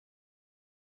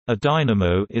A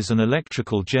dynamo is an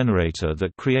electrical generator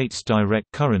that creates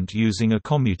direct current using a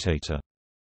commutator.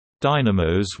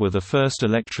 Dynamos were the first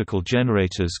electrical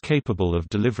generators capable of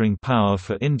delivering power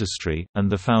for industry, and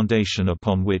the foundation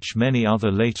upon which many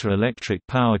other later electric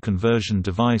power conversion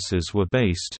devices were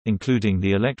based, including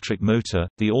the electric motor,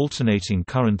 the alternating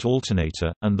current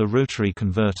alternator, and the rotary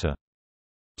converter.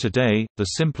 Today, the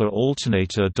simpler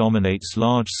alternator dominates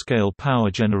large-scale power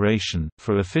generation,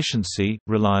 for efficiency,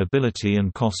 reliability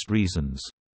and cost reasons.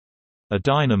 A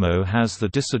dynamo has the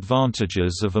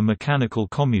disadvantages of a mechanical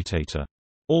commutator.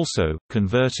 Also,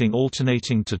 converting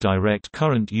alternating to direct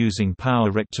current using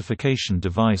power rectification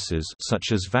devices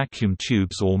such as vacuum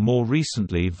tubes or more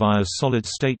recently via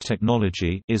solid-state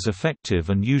technology is effective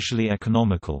and usually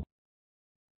economical.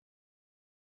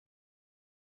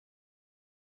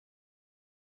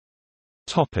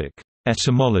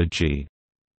 Etymology.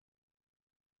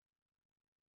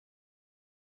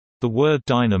 The word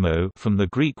dynamo, from the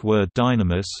Greek word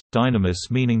dynamos, dynamos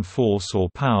meaning force or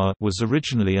power, was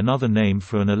originally another name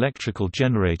for an electrical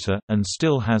generator, and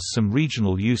still has some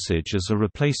regional usage as a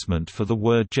replacement for the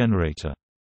word generator.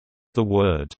 The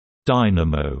word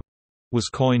dynamo was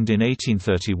coined in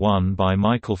 1831 by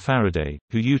Michael Faraday,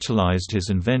 who utilized his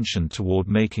invention toward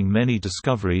making many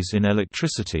discoveries in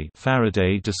electricity.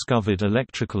 Faraday discovered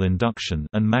electrical induction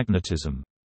and magnetism.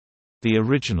 The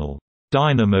original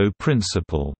dynamo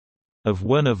principle of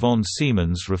Werner von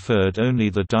Siemens referred only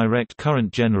the direct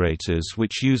current generators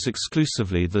which use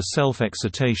exclusively the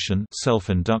self-excitation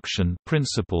self-induction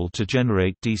principle to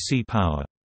generate DC power.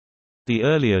 The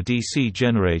earlier DC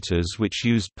generators which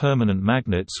used permanent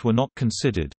magnets were not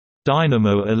considered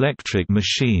dynamo-electric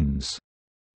machines.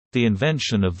 The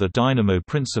invention of the dynamo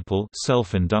principle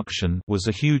self-induction was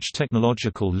a huge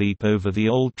technological leap over the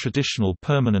old traditional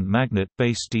permanent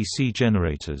magnet-based DC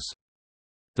generators.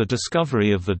 The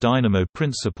discovery of the dynamo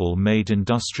principle made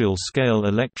industrial-scale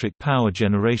electric power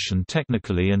generation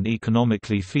technically and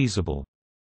economically feasible.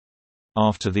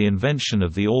 After the invention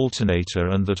of the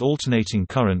alternator and that alternating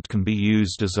current can be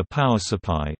used as a power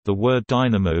supply, the word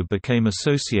dynamo became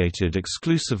associated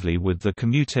exclusively with the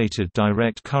commutated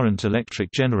direct current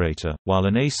electric generator, while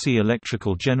an AC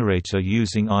electrical generator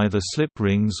using either slip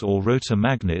rings or rotor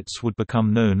magnets would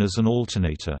become known as an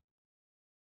alternator.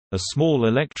 A small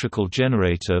electrical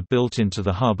generator built into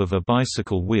the hub of a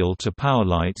bicycle wheel to power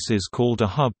lights is called a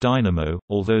hub dynamo,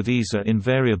 although these are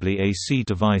invariably AC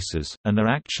devices, and are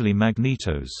actually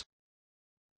magnetos.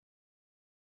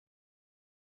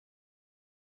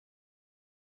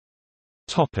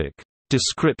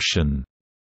 Description.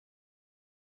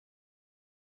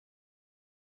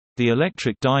 The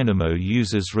electric dynamo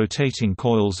uses rotating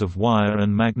coils of wire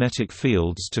and magnetic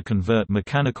fields to convert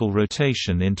mechanical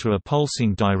rotation into a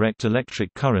pulsing direct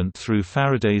electric current through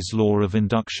Faraday's law of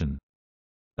induction.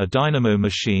 A dynamo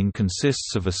machine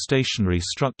consists of a stationary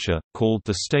structure, called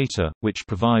the stator, which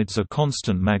provides a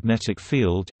constant magnetic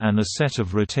field, and a set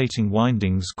of rotating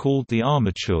windings called the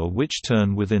armature which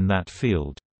turn within that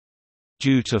field.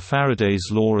 Due to Faraday's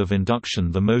law of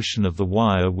induction, the motion of the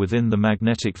wire within the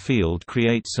magnetic field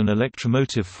creates an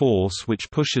electromotive force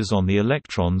which pushes on the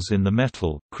electrons in the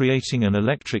metal, creating an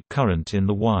electric current in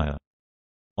the wire.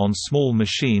 On small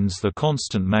machines, the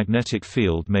constant magnetic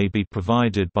field may be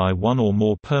provided by one or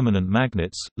more permanent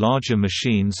magnets. Larger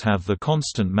machines have the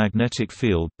constant magnetic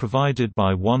field provided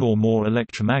by one or more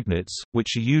electromagnets,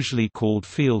 which are usually called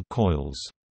field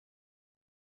coils.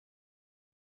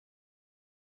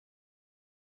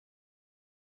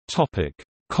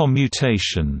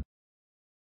 Commutation.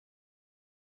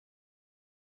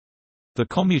 The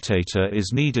commutator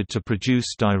is needed to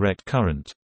produce direct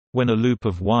current. When a loop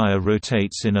of wire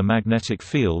rotates in a magnetic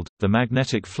field, the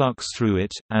magnetic flux through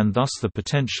it, and thus the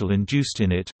potential induced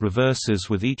in it, reverses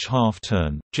with each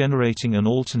half-turn, generating an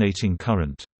alternating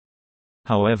current.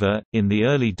 However, in the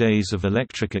early days of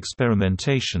electric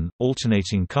experimentation,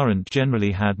 alternating current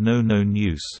generally had no known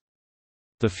use.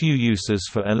 The few uses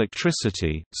for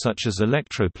electricity, such as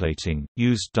electroplating,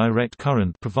 used direct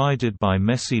current provided by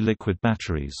messy liquid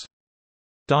batteries.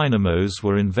 Dynamos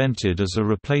were invented as a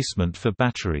replacement for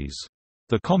batteries.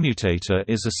 The commutator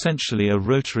is essentially a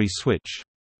rotary switch.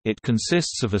 It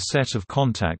consists of a set of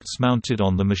contacts mounted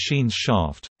on the machine's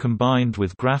shaft, combined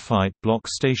with graphite block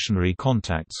stationary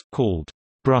contacts, called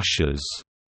brushes,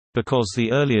 because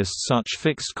the earliest such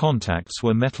fixed contacts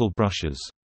were metal brushes.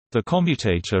 The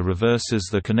commutator reverses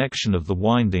the connection of the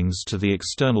windings to the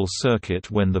external circuit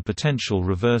when the potential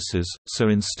reverses, so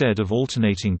instead of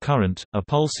alternating current, a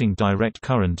pulsing direct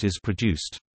current is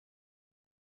produced.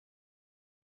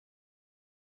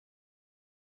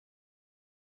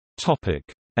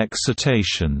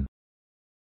 Excitation.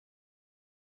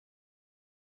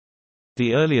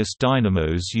 The earliest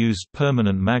dynamos used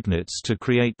permanent magnets to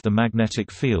create the magnetic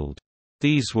field.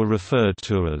 These were referred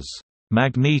to as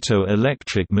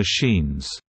magneto-electric machines,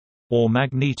 or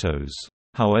magnetos.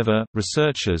 However,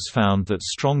 researchers found that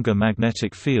stronger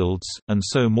magnetic fields, and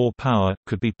so more power,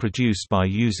 could be produced by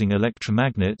using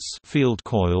electromagnets field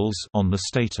coils on the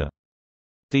stator.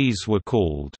 These were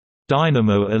called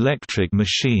dynamo-electric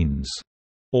machines,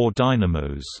 or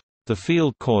dynamos. The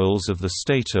field coils of the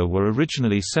stator were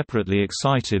originally separately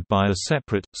excited by a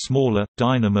separate, smaller,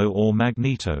 dynamo or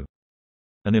magneto.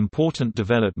 An important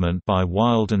development by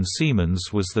Wild and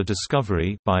Siemens was the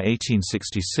discovery by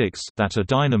 1866 that a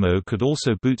dynamo could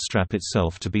also bootstrap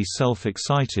itself to be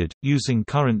self-excited, using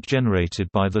current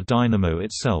generated by the dynamo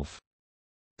itself.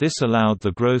 This allowed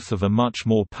the growth of a much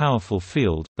more powerful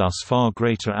field, thus far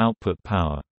greater output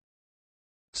power.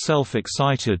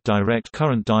 Self-excited direct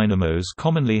current dynamos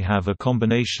commonly have a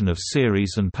combination of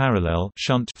series and parallel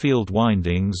shunt field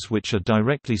windings which are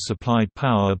directly supplied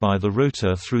power by the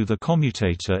rotor through the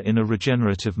commutator in a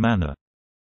regenerative manner.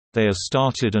 They are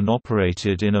started and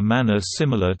operated in a manner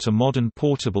similar to modern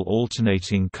portable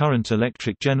alternating current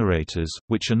electric generators,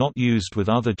 which are not used with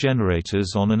other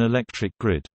generators on an electric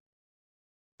grid.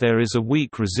 There is a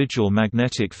weak residual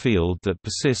magnetic field that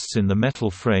persists in the metal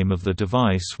frame of the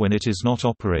device when it is not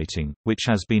operating, which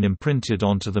has been imprinted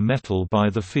onto the metal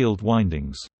by the field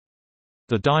windings.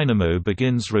 The dynamo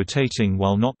begins rotating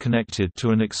while not connected to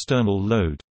an external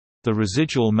load. The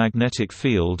residual magnetic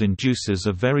field induces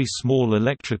a very small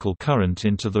electrical current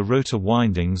into the rotor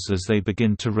windings as they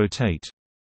begin to rotate.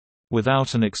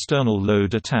 Without an external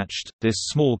load attached, this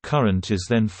small current is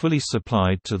then fully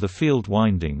supplied to the field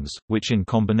windings, which in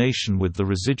combination with the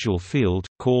residual field,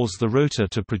 cause the rotor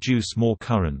to produce more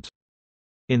current.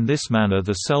 In this manner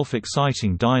the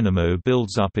self-exciting dynamo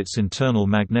builds up its internal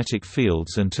magnetic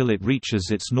fields until it reaches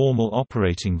its normal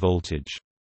operating voltage.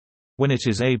 When it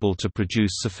is able to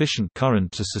produce sufficient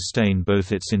current to sustain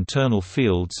both its internal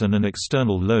fields and an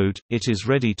external load, it is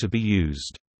ready to be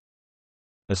used.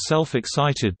 A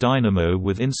self-excited dynamo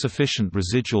with insufficient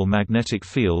residual magnetic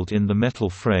field in the metal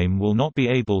frame will not be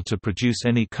able to produce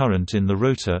any current in the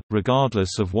rotor,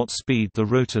 regardless of what speed the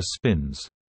rotor spins.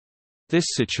 This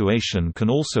situation can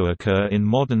also occur in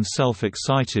modern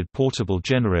self-excited portable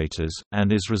generators,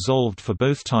 and is resolved for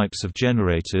both types of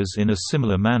generators in a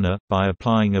similar manner, by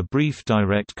applying a brief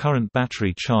direct current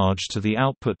battery charge to the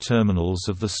output terminals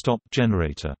of the stop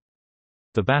generator.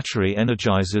 The battery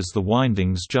energizes the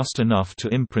windings just enough to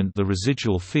imprint the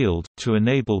residual field, to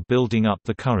enable building up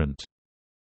the current.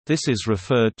 This is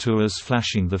referred to as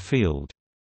flashing the field.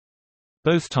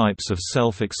 Both types of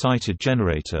self-excited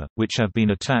generator, which have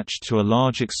been attached to a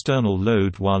large external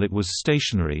load while it was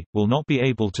stationary, will not be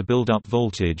able to build up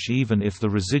voltage even if the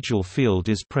residual field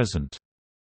is present.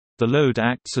 The load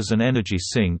acts as an energy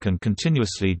sink and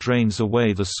continuously drains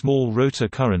away the small rotor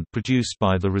current produced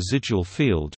by the residual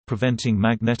field, preventing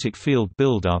magnetic field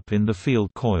buildup in the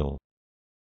field coil.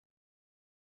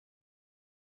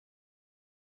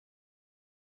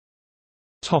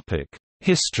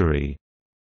 History.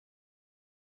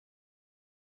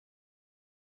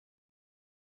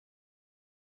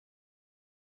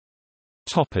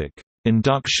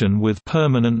 Induction with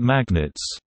permanent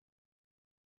magnets.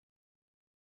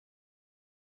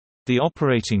 The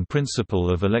operating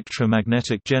principle of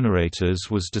electromagnetic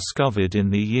generators was discovered in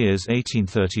the years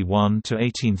 1831 to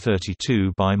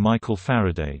 1832 by Michael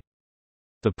Faraday.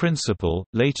 The principle,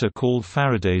 later called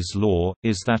Faraday's law,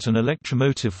 is that an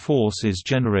electromotive force is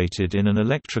generated in an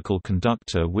electrical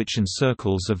conductor which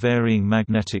encircles a varying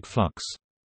magnetic flux.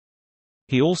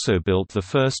 He also built the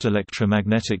first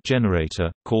electromagnetic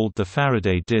generator, called the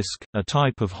Faraday disk, a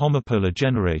type of homopolar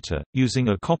generator, using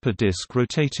a copper disk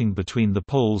rotating between the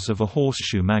poles of a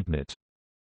horseshoe magnet.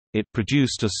 It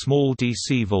produced a small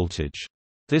DC voltage.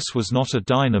 This was not a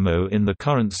dynamo in the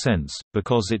current sense,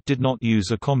 because it did not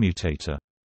use a commutator.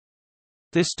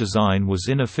 This design was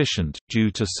inefficient,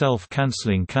 due to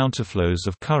self-canceling counterflows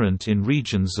of current in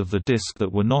regions of the disk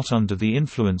that were not under the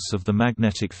influence of the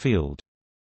magnetic field.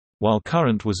 While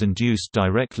current was induced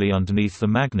directly underneath the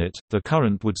magnet, the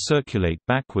current would circulate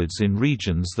backwards in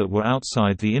regions that were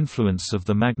outside the influence of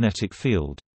the magnetic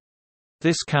field.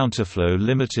 This counterflow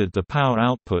limited the power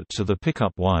output to the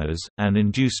pickup wires, and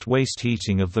induced waste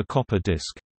heating of the copper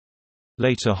disk.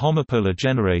 Later homopolar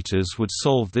generators would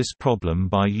solve this problem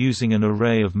by using an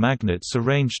array of magnets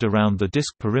arranged around the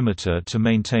disk perimeter to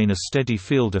maintain a steady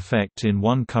field effect in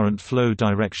one current flow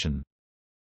direction.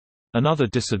 Another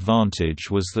disadvantage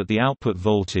was that the output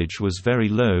voltage was very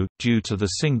low, due to the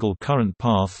single current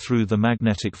path through the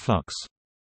magnetic flux.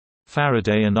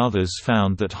 Faraday and others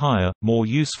found that higher, more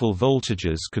useful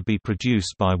voltages could be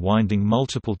produced by winding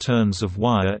multiple turns of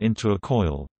wire into a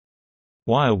coil.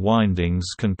 Wire windings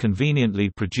can conveniently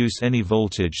produce any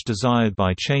voltage desired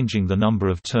by changing the number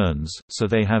of turns, so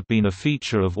they have been a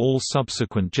feature of all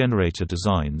subsequent generator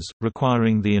designs,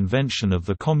 requiring the invention of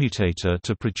the commutator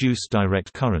to produce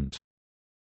direct current.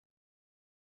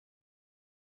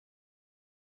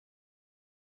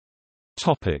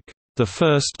 The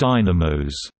first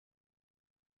dynamos.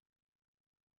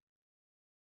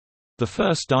 The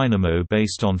first dynamo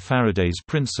based on Faraday's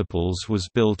principles was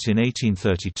built in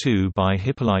 1832 by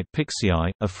Hippolyte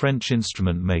Pixii, a French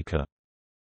instrument maker.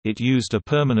 It used a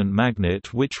permanent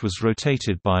magnet which was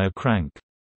rotated by a crank.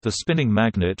 The spinning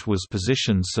magnet was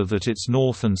positioned so that its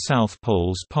north and south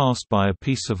poles passed by a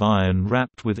piece of iron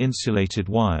wrapped with insulated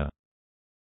wire.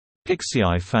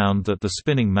 Pixii found that the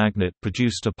spinning magnet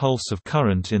produced a pulse of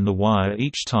current in the wire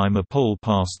each time a pole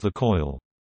passed the coil.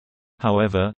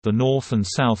 However, the north and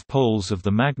south poles of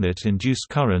the magnet induced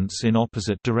currents in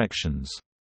opposite directions.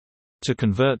 To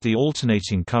convert the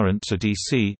alternating current to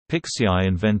DC, Pixii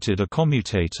invented a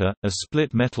commutator, a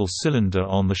split metal cylinder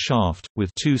on the shaft, with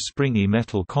two springy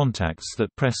metal contacts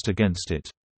that pressed against it.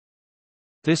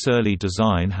 This early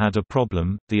design had a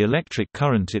problem: the electric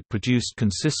current it produced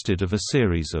consisted of a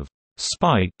series of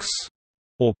spikes,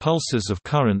 or pulses of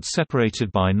current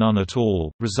separated by none at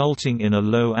all, resulting in a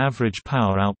low average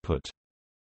power output.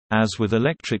 As with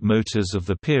electric motors of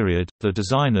the period, the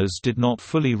designers did not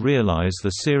fully realize the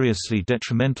seriously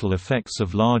detrimental effects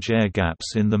of large air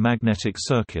gaps in the magnetic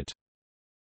circuit.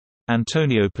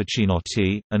 Antonio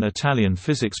Pacinotti, an Italian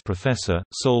physics professor,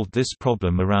 solved this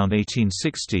problem around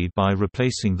 1860 by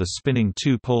replacing the spinning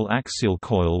two-pole axial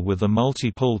coil with a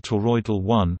multi-pole toroidal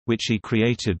one, which he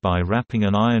created by wrapping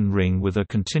an iron ring with a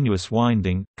continuous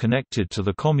winding, connected to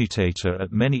the commutator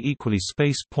at many equally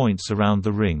spaced points around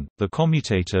the ring, the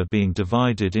commutator being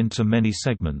divided into many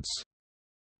segments.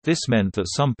 This meant that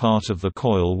some part of the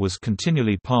coil was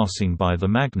continually passing by the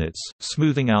magnets,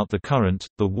 smoothing out the current.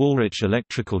 The Woolwich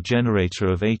electrical generator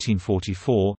of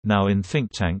 1844, now in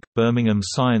Thinktank, Birmingham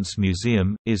Science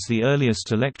Museum, is the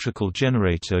earliest electrical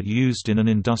generator used in an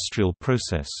industrial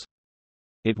process.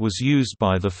 It was used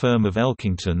by the firm of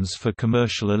Elkingtons for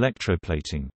commercial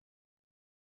electroplating.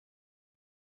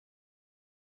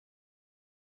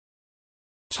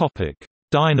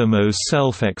 Dynamo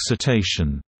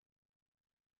self-excitation.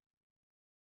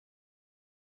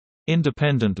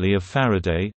 Independently of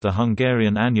Faraday, the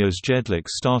Hungarian Anyos Jedlik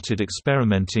started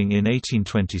experimenting in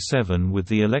 1827 with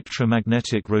the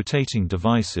electromagnetic rotating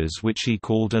devices which he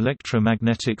called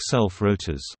electromagnetic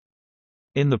self-rotors.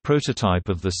 In the prototype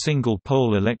of the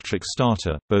single-pole electric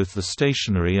starter, both the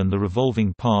stationary and the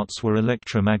revolving parts were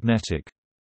electromagnetic.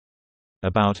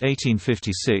 About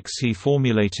 1856 he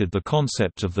formulated the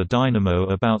concept of the dynamo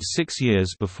about 6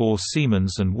 years before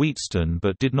Siemens and Wheatstone,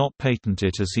 but did not patent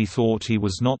it as he thought he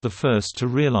was not the first to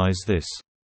realize this.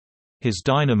 His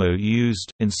dynamo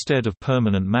used, instead of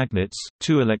permanent magnets,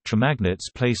 two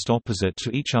electromagnets placed opposite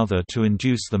to each other to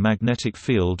induce the magnetic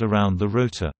field around the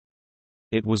rotor.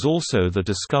 It was also the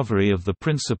discovery of the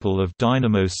principle of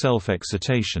dynamo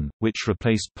self-excitation, which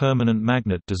replaced permanent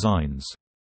magnet designs.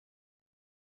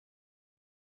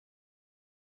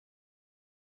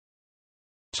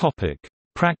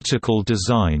 Practical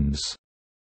designs.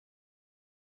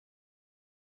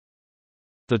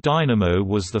 The dynamo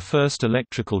was the first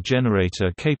electrical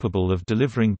generator capable of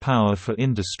delivering power for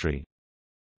industry.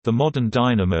 The modern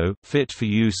dynamo, fit for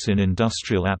use in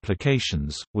industrial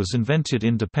applications, was invented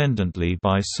independently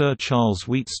by Sir Charles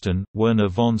Wheatstone, Werner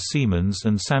von Siemens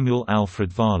and Samuel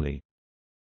Alfred Varley.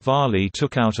 Varley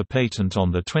took out a patent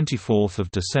on 24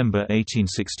 December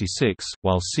 1866,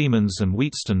 while Siemens and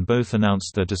Wheatstone both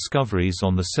announced their discoveries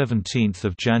on 17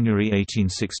 January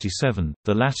 1867,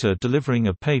 the latter delivering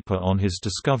a paper on his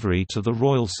discovery to the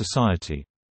Royal Society.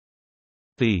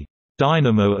 The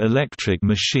Dynamo-electric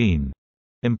machine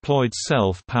employed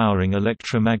self-powering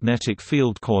electromagnetic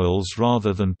field coils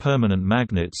rather than permanent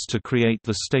magnets to create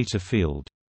the stator field.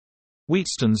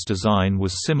 Wheatstone's design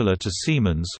was similar to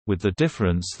Siemens, with the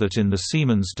difference that in the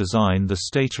Siemens design the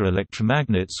stator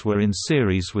electromagnets were in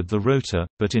series with the rotor,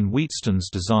 but in Wheatstone's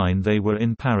design they were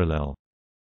in parallel.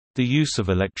 The use of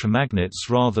electromagnets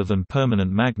rather than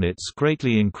permanent magnets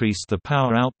greatly increased the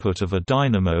power output of a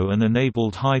dynamo and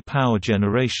enabled high power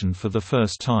generation for the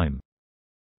first time.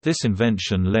 This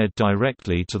invention led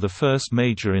directly to the first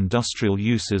major industrial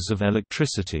uses of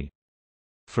electricity.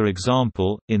 For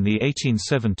example, in the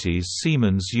 1870s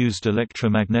Siemens used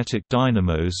electromagnetic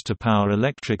dynamos to power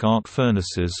electric arc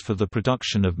furnaces for the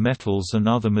production of metals and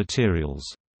other materials.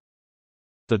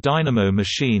 The dynamo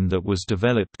machine that was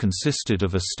developed consisted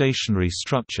of a stationary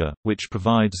structure, which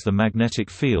provides the magnetic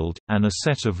field, and a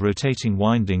set of rotating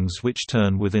windings which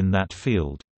turn within that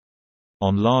field.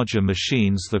 On larger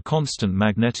machines, the constant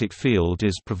magnetic field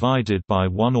is provided by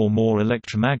one or more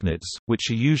electromagnets, which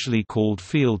are usually called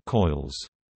field coils.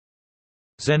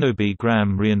 Zénobie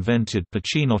Gramme reinvented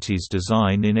Pachinotti's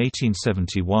design in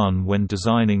 1871 when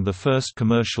designing the first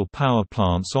commercial power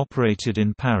plants operated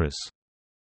in Paris.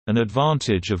 An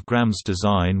advantage of Gramme's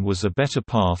design was a better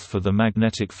path for the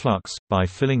magnetic flux, by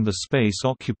filling the space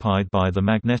occupied by the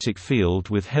magnetic field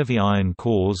with heavy iron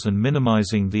cores and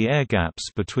minimizing the air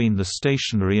gaps between the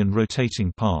stationary and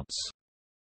rotating parts.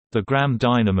 The Gramme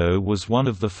dynamo was one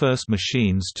of the first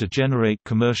machines to generate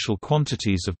commercial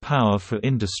quantities of power for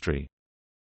industry.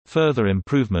 Further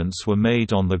improvements were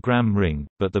made on the Gramme ring,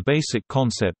 but the basic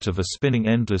concept of a spinning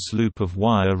endless loop of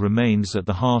wire remains at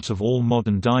the heart of all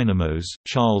modern dynamos.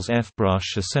 Charles F.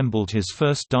 Brush assembled his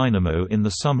first dynamo in the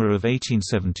summer of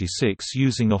 1876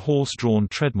 using a horse-drawn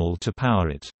treadmill to power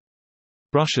it.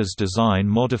 Brush's design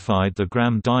modified the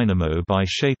Gramme dynamo by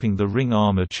shaping the ring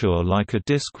armature like a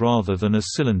disc rather than a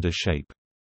cylinder shape.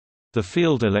 The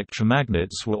field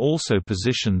electromagnets were also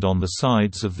positioned on the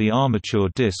sides of the armature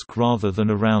disc rather than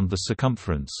around the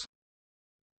circumference.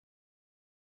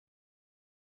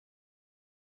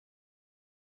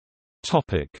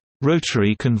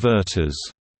 Rotary converters.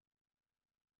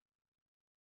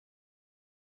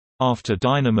 After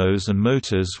dynamos and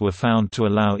motors were found to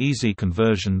allow easy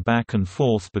conversion back and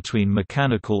forth between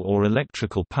mechanical or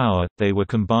electrical power, they were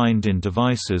combined in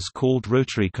devices called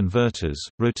rotary converters,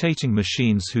 rotating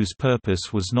machines whose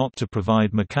purpose was not to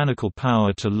provide mechanical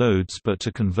power to loads but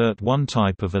to convert one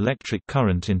type of electric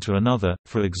current into another,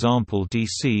 for example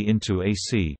DC into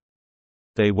AC.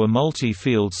 They were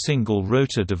multi-field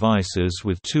single-rotor devices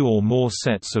with two or more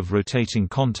sets of rotating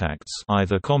contacts,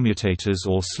 either commutators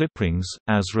or sliprings,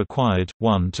 as required,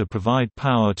 one to provide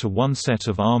power to one set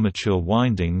of armature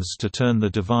windings to turn the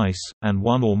device, and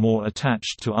one or more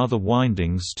attached to other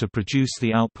windings to produce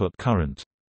the output current.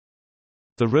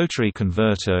 The rotary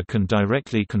converter can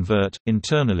directly convert,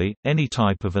 internally, any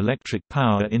type of electric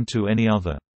power into any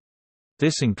other.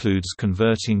 This includes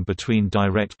converting between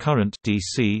direct current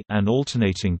 (DC) and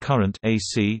alternating current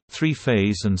 (AC),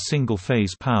 three-phase and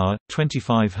single-phase power,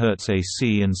 25 Hz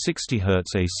AC and 60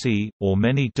 Hz AC, or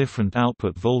many different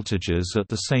output voltages at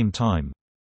the same time.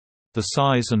 The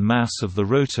size and mass of the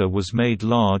rotor was made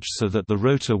large so that the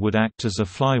rotor would act as a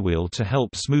flywheel to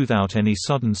help smooth out any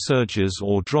sudden surges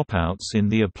or dropouts in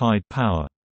the applied power.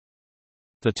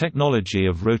 The technology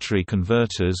of rotary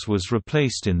converters was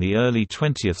replaced in the early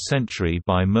 20th century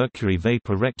by mercury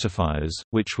vapor rectifiers,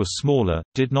 which were smaller,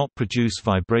 did not produce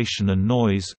vibration and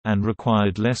noise, and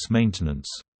required less maintenance.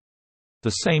 The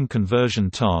same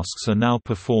conversion tasks are now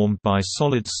performed by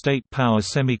solid-state power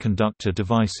semiconductor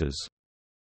devices.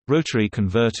 Rotary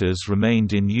converters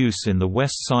remained in use in the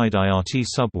West Side IRT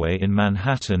subway in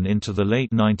Manhattan into the late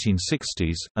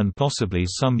 1960s, and possibly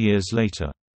some years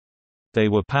later. They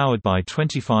were powered by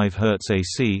 25 Hz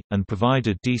AC, and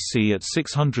provided DC at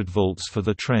 600 volts for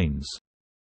the trains.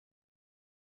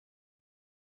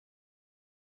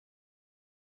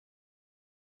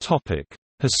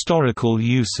 Historical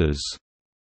uses.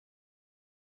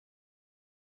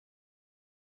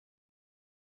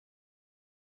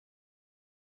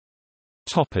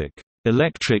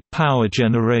 Electric power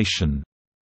generation.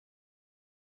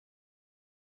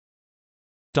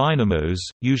 Dynamos,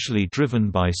 usually driven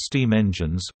by steam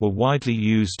engines, were widely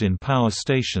used in power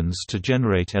stations to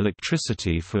generate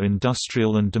electricity for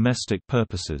industrial and domestic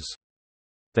purposes.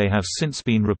 They have since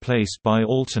been replaced by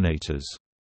alternators.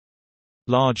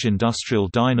 Large industrial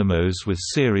dynamos with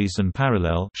series and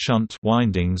parallel shunt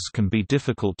windings can be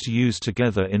difficult to use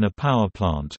together in a power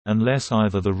plant, unless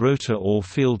either the rotor or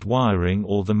field wiring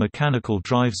or the mechanical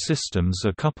drive systems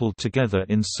are coupled together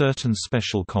in certain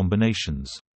special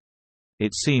combinations.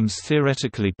 It seems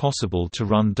theoretically possible to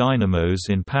run dynamos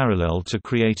in parallel to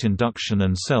create induction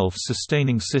and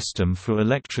self-sustaining system for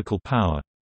electrical power.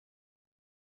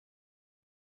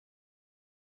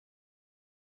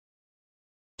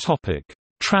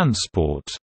 Transport.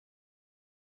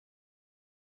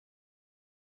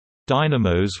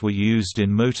 Dynamos were used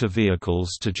in motor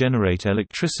vehicles to generate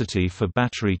electricity for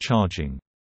battery charging.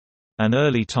 An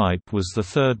early type was the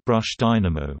third brush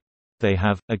dynamo. They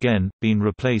have, again, been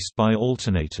replaced by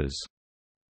alternators.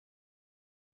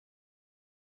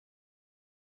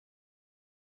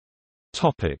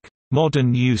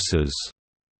 Modern uses.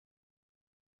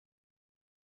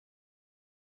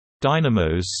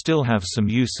 Dynamos still have some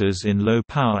uses in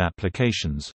low-power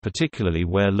applications, particularly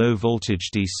where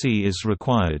low-voltage DC is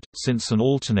required, since an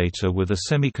alternator with a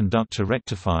semiconductor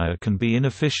rectifier can be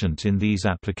inefficient in these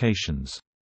applications.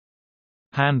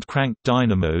 Hand-cranked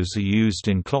dynamos are used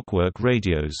in clockwork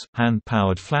radios,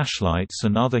 hand-powered flashlights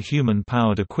and other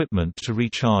human-powered equipment to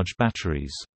recharge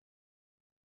batteries.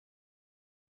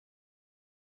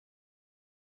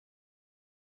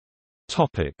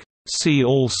 See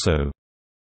also: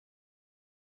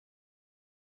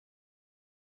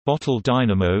 Bottle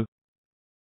dynamo,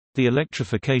 the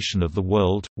electrification of the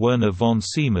world, Werner von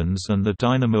Siemens and the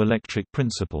Dynamo-electric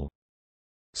principle.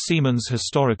 Siemens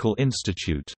Historical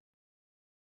Institute